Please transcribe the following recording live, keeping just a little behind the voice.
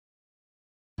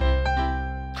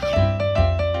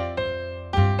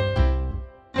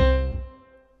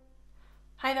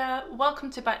Hi there,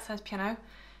 welcome to Bitesize Piano.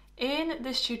 In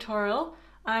this tutorial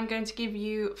I'm going to give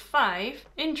you 5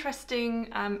 interesting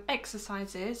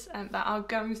exercises that are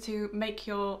going to make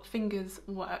your fingers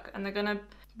work, and they're going to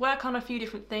work on a few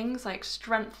different things like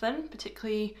strengthen,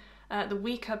 particularly the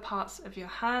weaker parts of your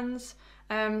hands,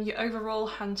 your overall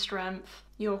hand strength,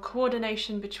 your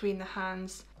coordination between the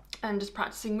hands, and just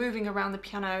practicing moving around the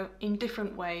piano in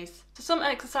different ways. So some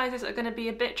exercises are going to be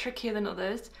a bit trickier than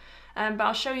others, but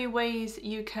I'll show you ways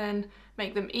you can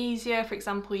make them easier. For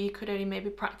example, you could only maybe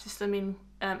practice them in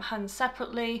hands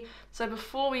separately. So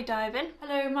before we dive in,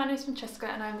 hello, my name is Francesca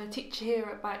and I'm the teacher here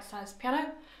at Bitesize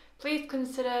Piano. Please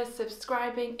consider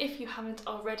subscribing if you haven't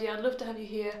already. I'd love to have you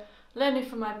here learning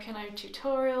from my piano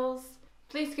tutorials.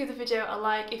 Please give the video a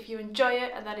like if you enjoy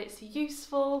it and that it's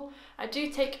useful. I do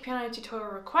take piano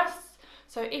tutorial requests,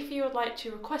 so if you would like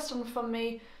to request one from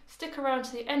me, stick around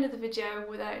to the end of the video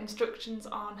with our instructions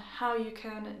on how you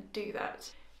can do that.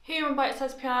 Here on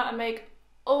Bitesize Piano I make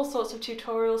all sorts of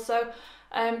tutorials, so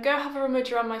go have a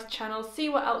rummage around my channel, see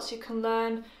what else you can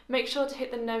learn. Make sure to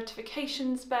hit the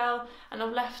notifications bell, and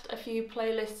I've left a few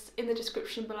playlists in the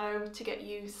description below to get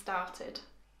you started.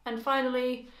 And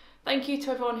finally, thank you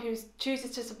to everyone who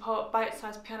chooses to support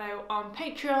Bitesize Piano on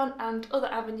Patreon and other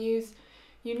avenues.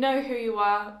 You know who you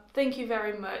are. Thank you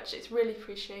very much. It's really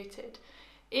appreciated.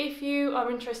 If you are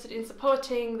interested in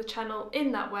supporting the channel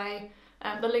in that way,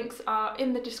 the links are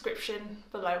in the description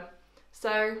below.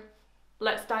 So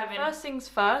let's dive in. First things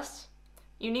first,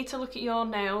 you need to look at your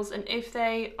nails, and if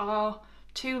they are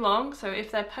too long, so if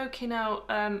they're poking out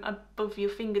above your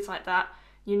fingers like that,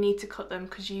 you need to cut them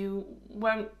because you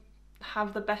won't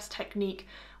have the best technique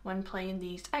when playing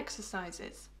these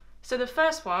exercises. So the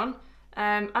first one,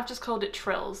 I've just called it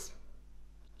trills.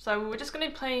 So we're just going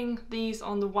to be playing these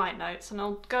on the white notes, and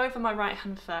I'll go over my right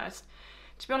hand first.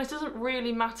 To be honest, it doesn't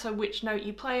really matter which note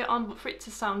you play it on, but for it to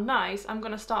sound nice, I'm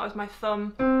going to start with my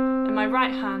thumb and my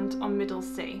right hand on middle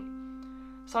C.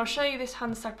 So I'll show you this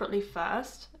hand separately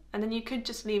first, and then you could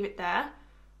just leave it there,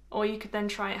 or you could then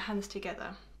try it hands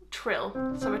together. Trill.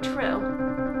 So a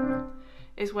trill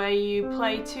is where you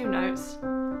play 2 notes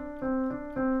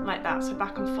like that, so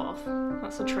back and forth.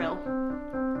 That's a trill.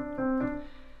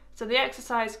 So the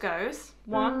exercise goes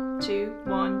 1, 2,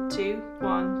 1, 2,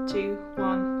 1, 2,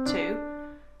 1, 2,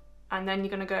 and then you're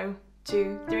going to go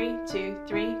 2, 3, 2,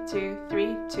 3, 2,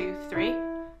 3, 2, 3,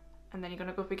 and then you're going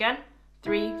to go up again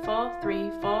 3, 4,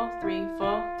 3, 4, 3,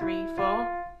 4, 3,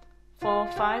 4, 4,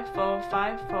 5, 4,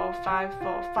 5, 4, 5,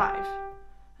 4, 5,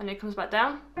 and it comes back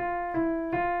down.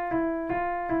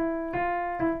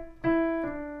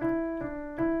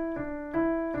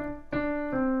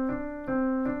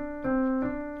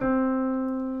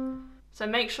 So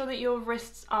make sure that your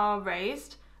wrists are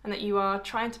raised and that you are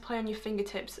trying to play on your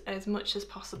fingertips as much as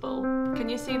possible. Can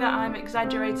you see that I'm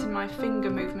exaggerating my finger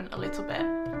movement a little bit?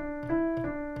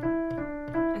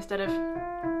 Instead of,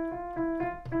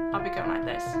 I'll be going like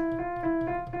this.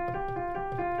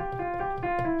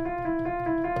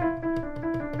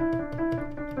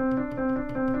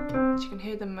 You can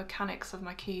hear the mechanics of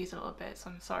my keys a little bit, so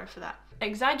I'm sorry for that.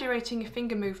 Exaggerating your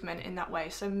finger movement in that way,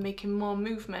 so making more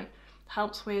movement,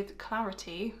 helps with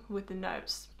clarity with the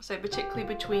notes. So particularly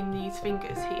between these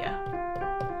fingers here.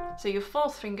 So your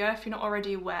 4th finger, if you're not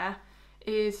already aware,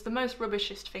 is the most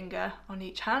rubbishest finger on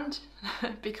each hand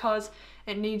because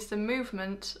it needs the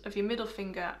movement of your middle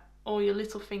finger or your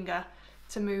little finger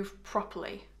to move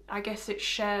properly. I guess it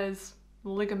shares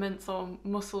ligaments or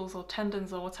muscles or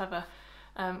tendons or whatever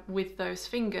with those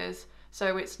fingers,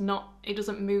 so it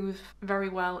doesn't move very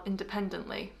well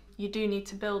independently. You do need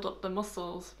to build up the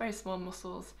muscles, very small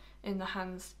muscles, in the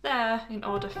hands there in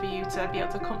order for you to be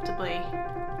able to comfortably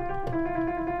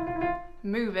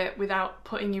move it without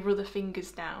putting your other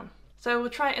fingers down. So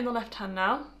we'll try it in the left hand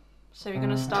now. So you're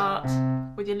going to start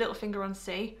with your little finger on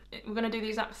C. We're going to do the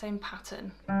exact same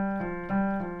pattern.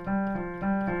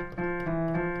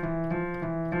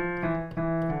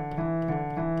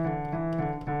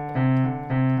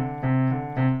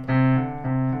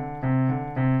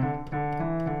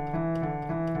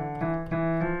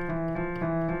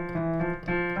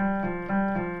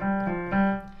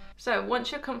 So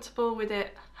once you're comfortable with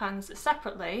it hands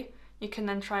separately, you can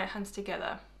then try it hands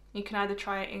together. You can either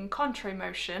try it in contrary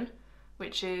motion,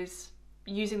 which is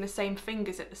using the same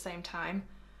fingers at the same time,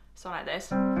 so like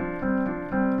this.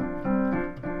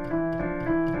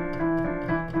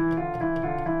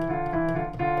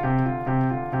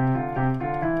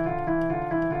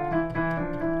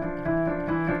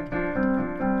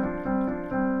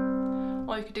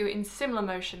 Or you could do it in similar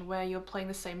motion where you're playing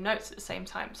the same notes at the same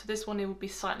time. So this one, it would be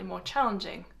slightly more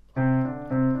challenging.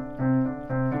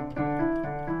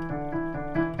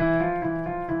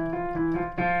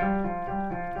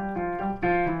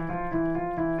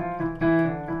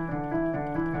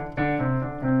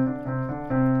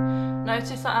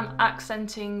 Notice that I'm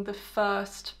accenting the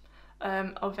first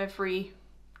of every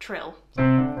trill. Now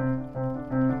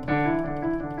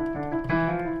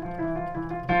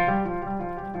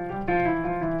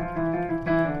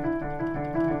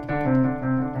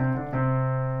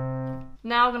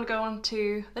I'm going to go on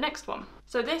to the next one.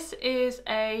 So this is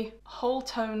a whole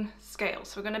tone scale,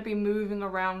 so we're going to be moving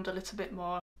around a little bit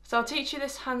more. So I'll teach you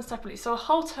this hand separately. So a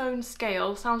whole tone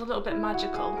scale sounds a little bit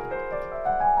magical.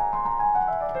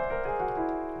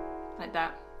 Like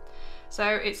that. So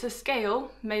it's a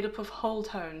scale made up of whole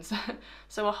tones.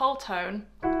 So a whole tone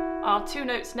are two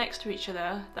notes next to each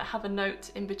other that have a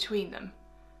note in between them.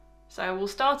 So we'll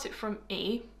start it from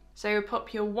E. So you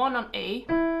put your 1 on E,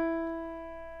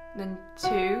 then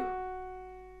 2,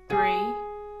 3,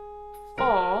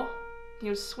 4,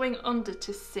 you'll swing under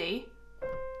to C,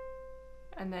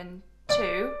 and then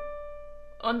 2,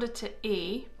 under to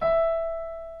E,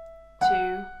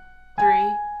 2,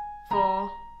 3, 4,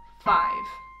 5.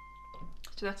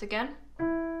 Let's do that again.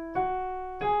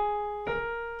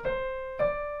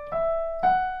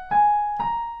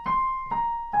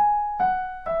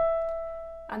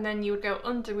 And then you would go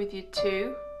under with your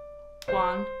 2,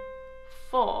 1,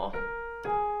 4.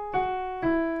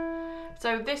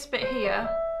 So this bit here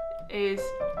is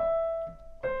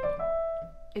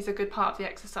a good part of the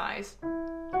exercise.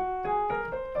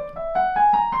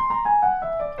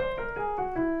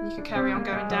 You can carry on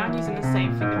going down using the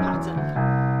same finger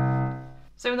pattern.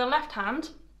 So in the left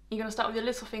hand, you're going to start with your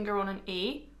little finger on an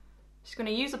E. Just going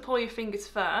to use up all your fingers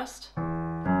first.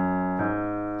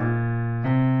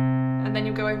 And then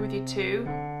you'll go over with your 2,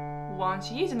 1.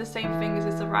 So you're using the same fingers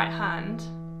as the right hand.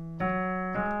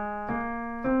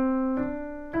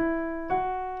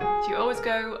 So you always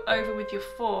go over with your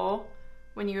 4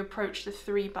 when you approach the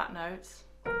 3 back notes.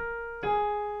 And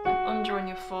under on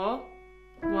your 4.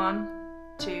 1,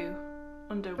 2,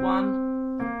 under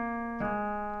 1,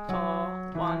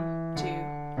 4, 1, 2,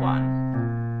 1.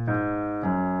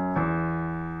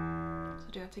 So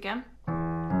do that again.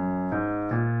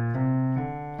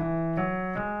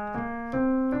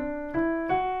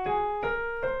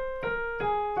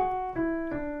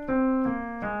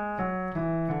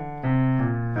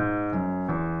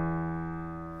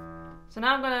 So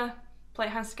now I'm going to play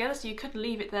hands together, so you could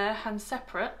leave it there, hands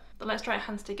separate, but let's try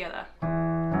hands together.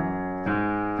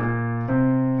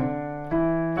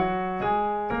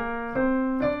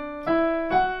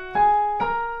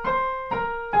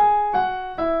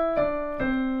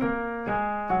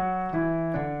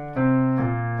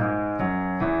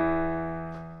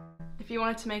 If you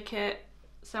wanted to make it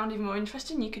sound even more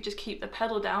interesting, you could just keep the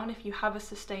pedal down if you have a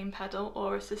sustain pedal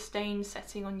or a sustain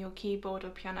setting on your keyboard or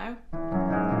piano.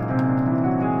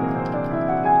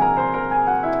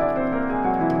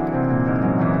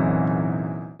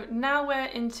 Now we're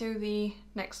into the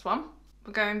next one.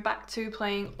 We're going back to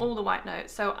playing all the white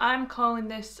notes. So I'm calling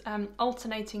this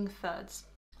alternating thirds.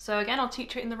 So again, I'll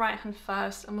teach it in the right hand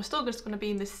first, and we're still just going to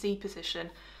be in the C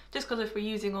position, just because if we're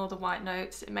using all the white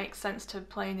notes, it makes sense to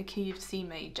play in the key of C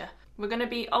major. We're going to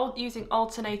be using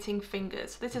alternating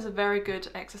fingers. This is a very good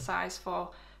exercise for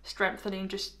strengthening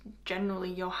just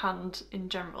generally your hand in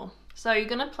general. So you're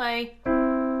going to play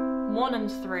 1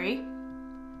 and 3.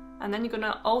 And then you're going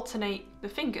to alternate the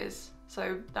fingers.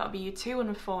 So that'll be your 2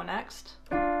 and 4 next.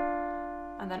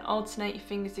 And then alternate your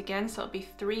fingers again, so it'll be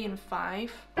 3 and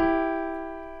 5.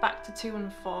 Back to 2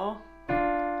 and 4.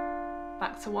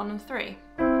 Back to 1 and 3.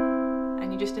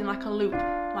 And you're just in like a loop,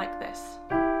 like this.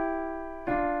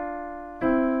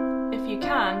 If you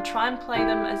can, try and play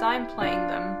them as I'm playing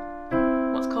them,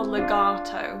 what's called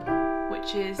legato,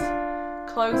 which is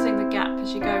closing the gap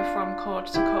as you go from chord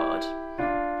to chord.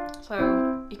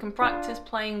 So you can practice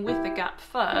playing with the gap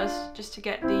first, just to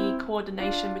get the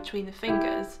coordination between the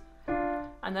fingers,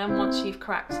 and then once you've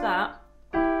cracked that,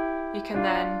 you can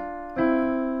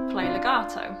then play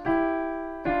legato.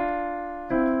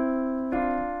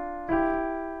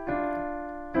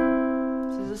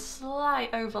 So there's a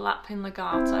slight overlap in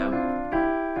legato,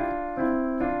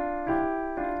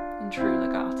 in true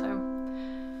legato.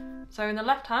 So in the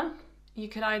left hand, you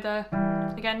could either,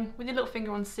 again with your little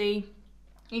finger on C,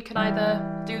 you can either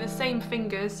do the same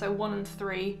fingers, so 1 and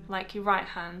 3, like your right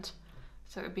hand.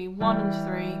 So it would be 1 and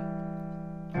 3,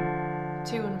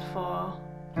 2 and 4,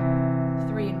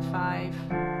 3 and 5,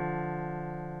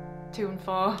 2 and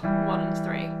 4, 1 and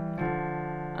 3.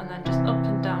 And then just up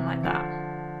and down like that.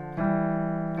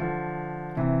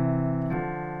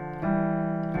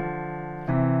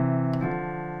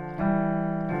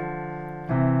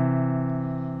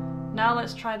 Now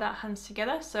let's try that hands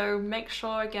together. So make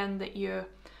sure again that you're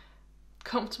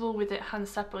comfortable with it hands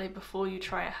separately before you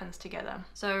try it hands together.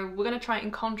 So we're going to try it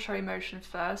in contrary motion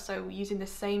first, so using the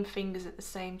same fingers at the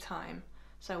same time.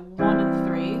 So 1 and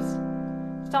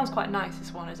 3s. Sounds quite nice,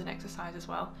 this one, as an exercise as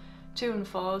well. 2 and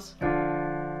 4s,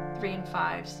 3 and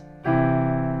 5s.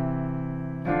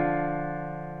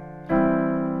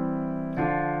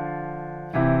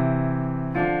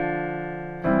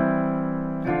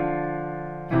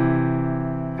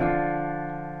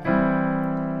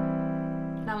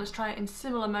 Now let's try it in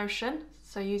similar motion,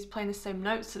 so use playing the same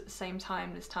notes at the same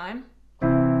time this time.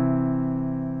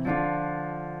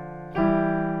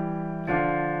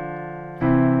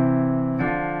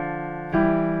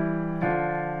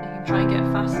 Try and get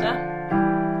faster.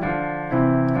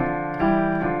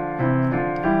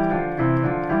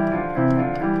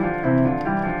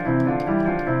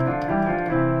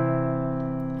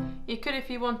 You could, if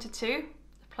you wanted to,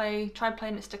 try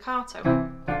playing it staccato.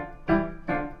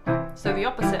 So the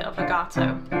opposite of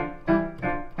legato.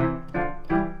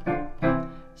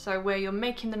 So where you're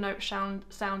making the note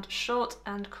sound short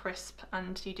and crisp,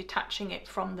 and you're detaching it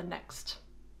from the next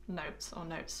notes or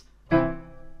notes.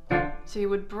 So you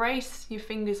would brace your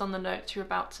fingers on the notes you're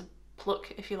about to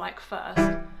pluck, if you like, first,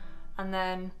 and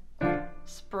then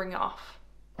spring it off.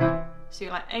 So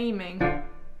you're like aiming,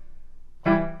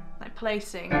 like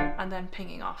placing, and then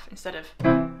pinging off instead of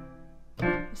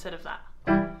that.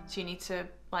 So you need to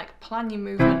like plan your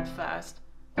movement first,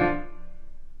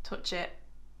 touch it,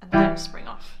 and then spring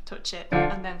off, touch it,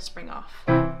 and then spring off.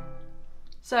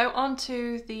 So on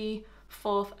to the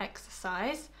fourth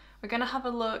exercise. We're going to have a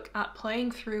look at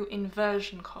playing through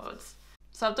inversion chords.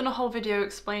 So I've done a whole video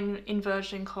explaining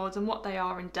inversion chords and what they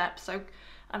are in depth, so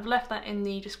I've left that in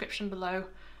the description below.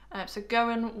 So go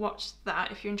and watch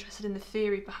that if you're interested in the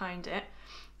theory behind it.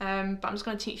 But I'm just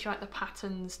going to teach you like the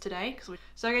patterns today.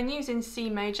 So again, using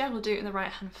C major, we'll do it in the right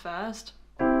hand first.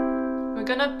 We're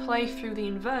going to play through the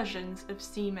inversions of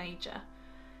C major.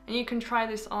 And you can try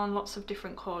this on lots of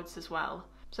different chords as well.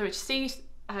 So it's C,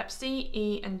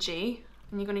 E and G.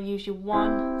 And you're going to use your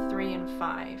 1, 3 and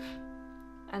 5.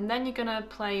 And then you're going to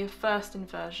play your first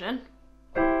inversion,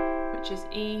 which is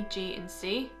E, G and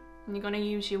C. And you're going to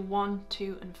use your 1,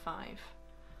 2 and 5.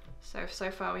 So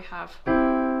far we have.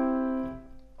 Then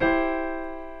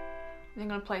you're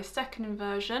going to play second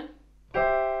inversion,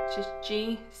 which is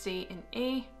G, C and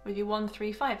E, with your 1,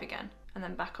 3, 5 again. And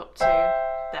then back up to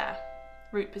there,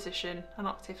 root position, an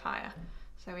octave higher.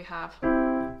 So we have.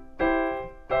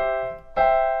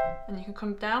 And you can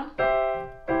come down.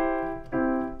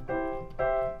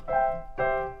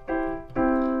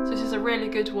 So this is a really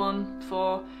good one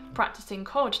for practicing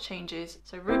chord changes.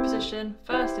 So root position,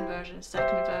 first inversion,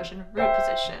 second inversion, root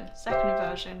position, second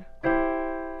inversion,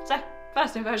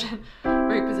 first inversion,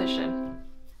 root position.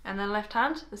 And then left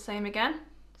hand, the same again.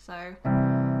 So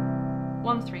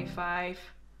 1, 3,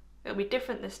 5. It'll be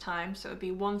different this time, so it'll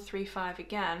be 1, 3, 5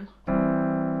 again.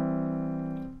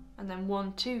 And then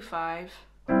 1, 2, 5.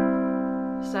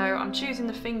 So I'm choosing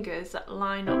the fingers that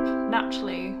line up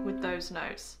naturally with those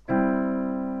notes.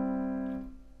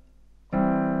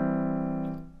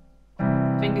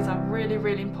 Fingers are really,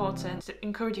 really important to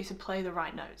encourage you to play the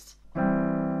right notes.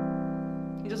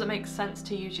 It doesn't make sense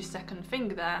to use your second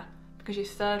finger there because your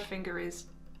third finger is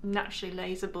naturally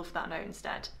lays above that note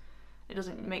instead. It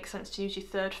doesn't make sense to use your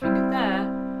third finger there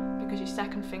because your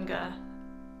second finger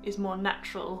is more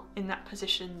natural in that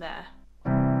position there.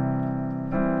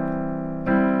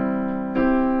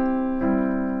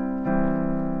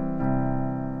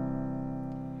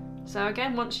 So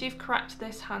again, once you've cracked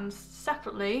this hands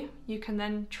separately, you can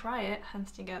then try it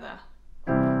hands together.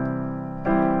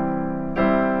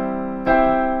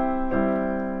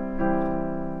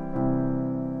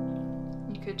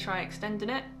 You could try extending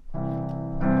it.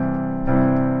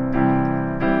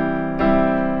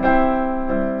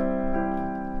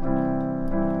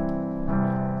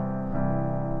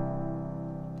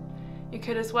 You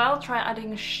could as well try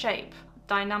adding a shape.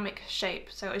 Dynamic shape.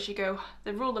 So as you go,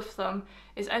 the rule of thumb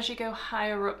is as you go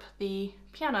higher up the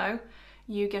piano,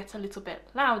 you get a little bit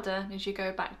louder, and as you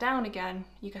go back down again,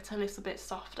 you get a little bit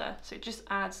softer. So it just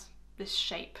adds this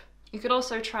shape. You could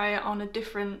also try it on a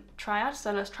different triad,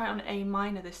 so let's try it on A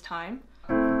minor this time.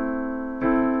 Using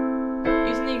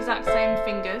the exact same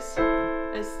fingers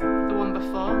as the one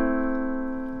before.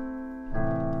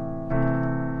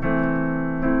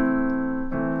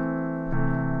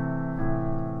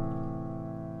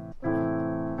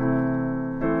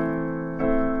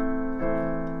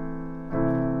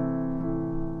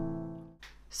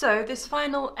 So this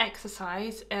final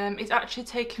exercise is actually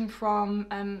taken from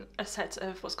a set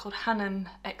of what's called HANON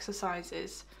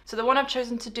exercises. So the one I've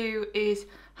chosen to do is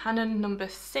HANON number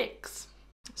 6.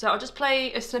 So I'll just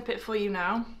play a snippet for you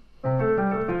now.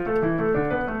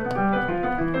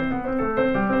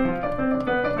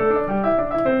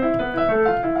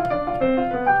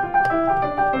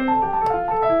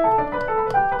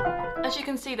 As you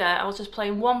can see there, I was just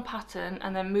playing one pattern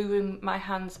and then moving my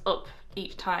hands up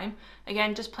each time.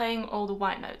 Again, just playing all the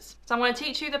white notes. So I'm going to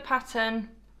teach you the pattern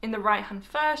in the right hand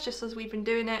first, just as we've been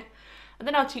doing it, and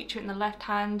then I'll teach you in the left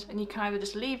hand, and you can either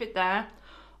just leave it there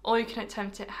or you can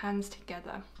attempt it hands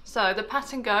together. So the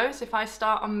pattern goes, if I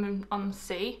start on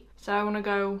C, so I want to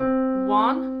go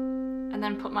 1 and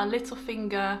then put my little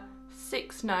finger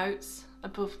 6 notes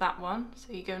above that one,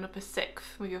 so you're going up a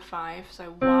sixth with your 5,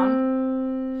 so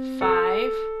 1,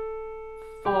 5,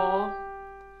 4,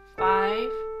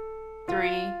 5,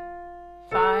 3,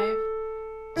 5,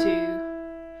 2,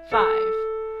 5.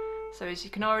 So as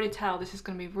you can already tell, this is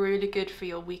going to be really good for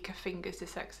your weaker fingers,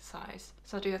 this exercise.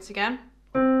 So I'll do that again.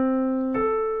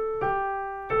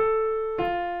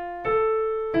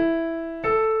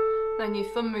 Then your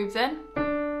thumb moves in,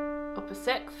 up a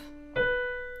sixth,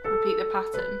 repeat the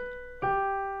pattern.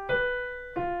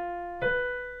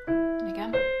 And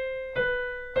again.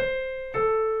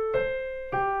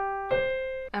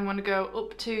 I'm going to go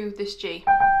up to this G.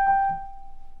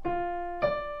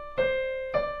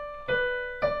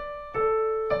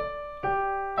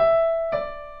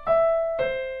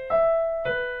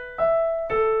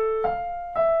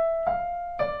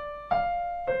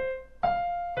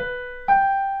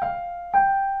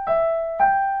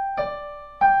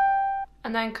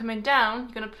 And then coming down,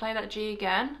 you're going to play that G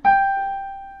again,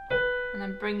 and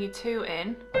then bring your 2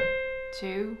 in,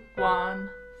 2, 1,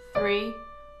 3,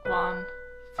 1,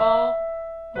 4,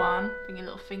 1, bring your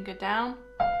little finger down,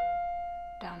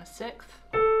 down a sixth.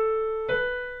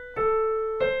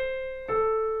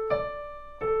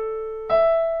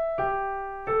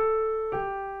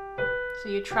 So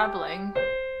you're trebling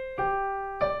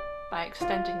by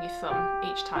extending your thumb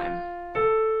each time.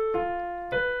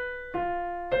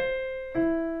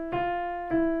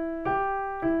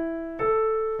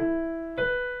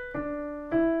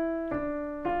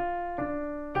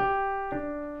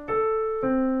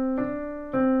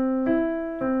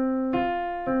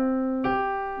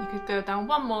 Go down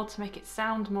one more to make it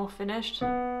sound more finished.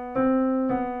 And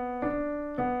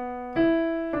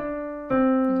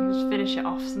you just finish it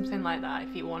off something like that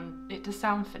if you want it to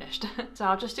sound finished. So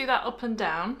I'll just do that up and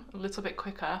down a little bit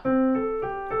quicker.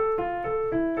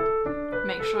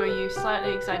 Make sure you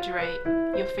slightly exaggerate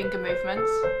your finger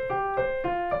movements.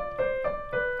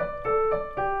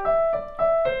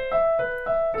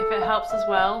 If it helps as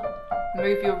well,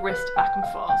 move your wrist back and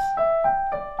forth.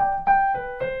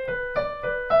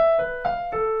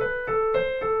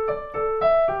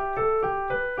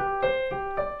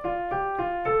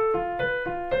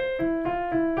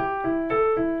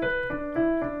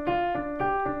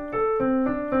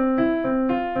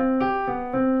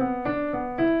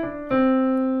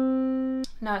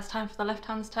 Now it's time for the left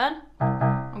hand's turn.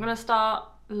 I'm going to start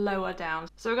lower down.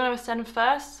 So we're going to ascend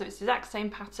first, so it's the exact same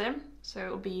pattern. So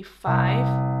it'll be 5,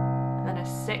 and then a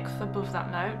sixth above that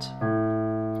note.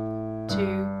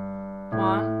 2,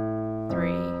 1,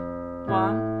 3,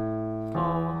 1,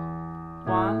 4,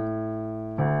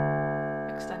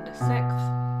 1. Extend a sixth.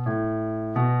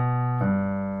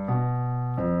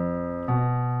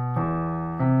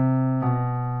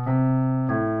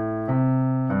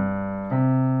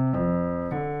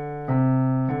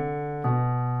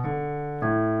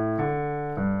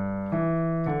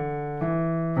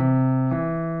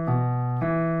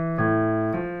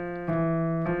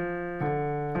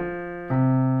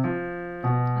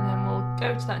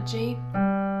 Go to that G,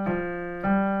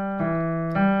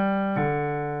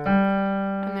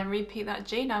 and then repeat that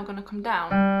G. Now I'm going to come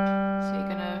down, so you're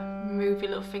going to move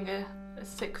your little finger a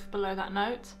sixth below that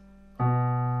note. So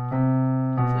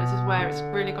this is where it's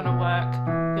really going to work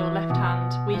your left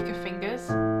hand weaker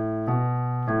fingers.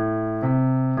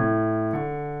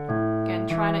 Again,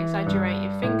 try and exaggerate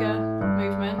your finger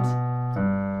movement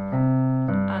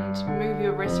and move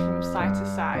your wrist from side to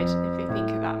side if you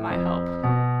think that might help.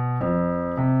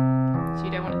 So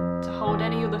you don't want to hold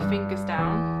any other fingers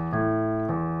down.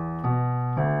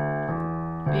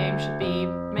 The aim should be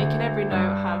making every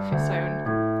note have its own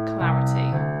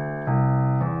clarity.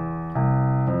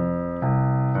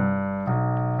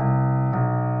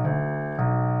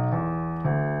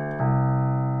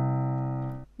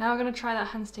 Now we're going to try that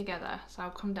hands together. So I'll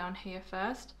come down here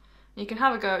first. You can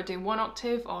have a go at doing 1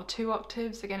 octave or 2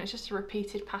 octaves. Again, it's just a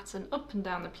repeated pattern up and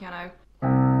down the piano.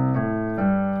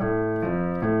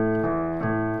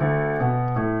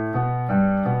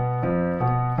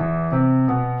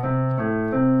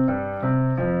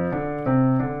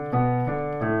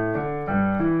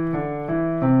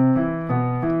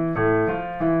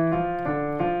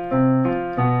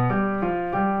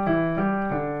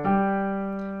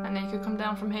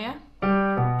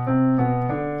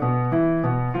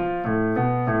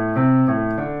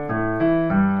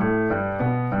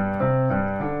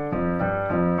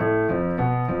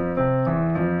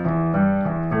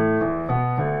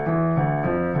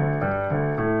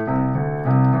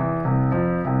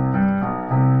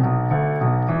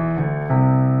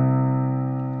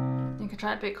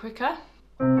 that a bit quicker.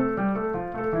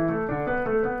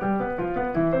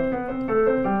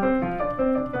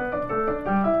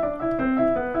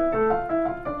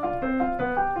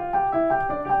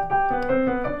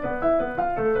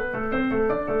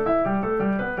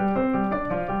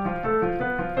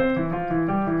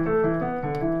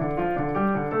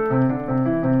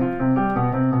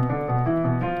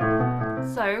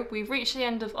 So we've reached the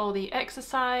end of all the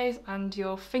exercise and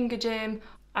your finger gym.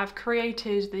 I've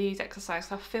created these exercises.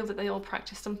 I feel that they all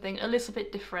practice something a little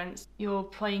bit different. You're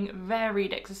playing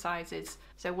varied exercises,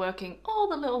 so working all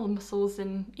the little muscles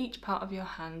in each part of your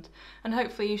hand, and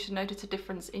hopefully you should notice a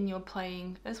difference in your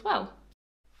playing as well.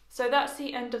 So that's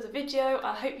the end of the video.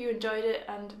 I hope you enjoyed it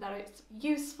and that it's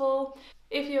useful.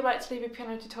 If you'd like to leave a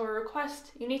piano tutorial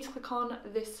request, you need to click on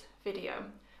this video,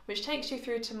 which takes you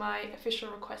through to my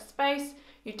official request space.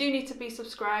 You do need to be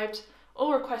subscribed.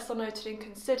 All requests are noted and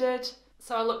considered,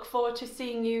 so I look forward to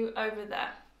seeing you over there.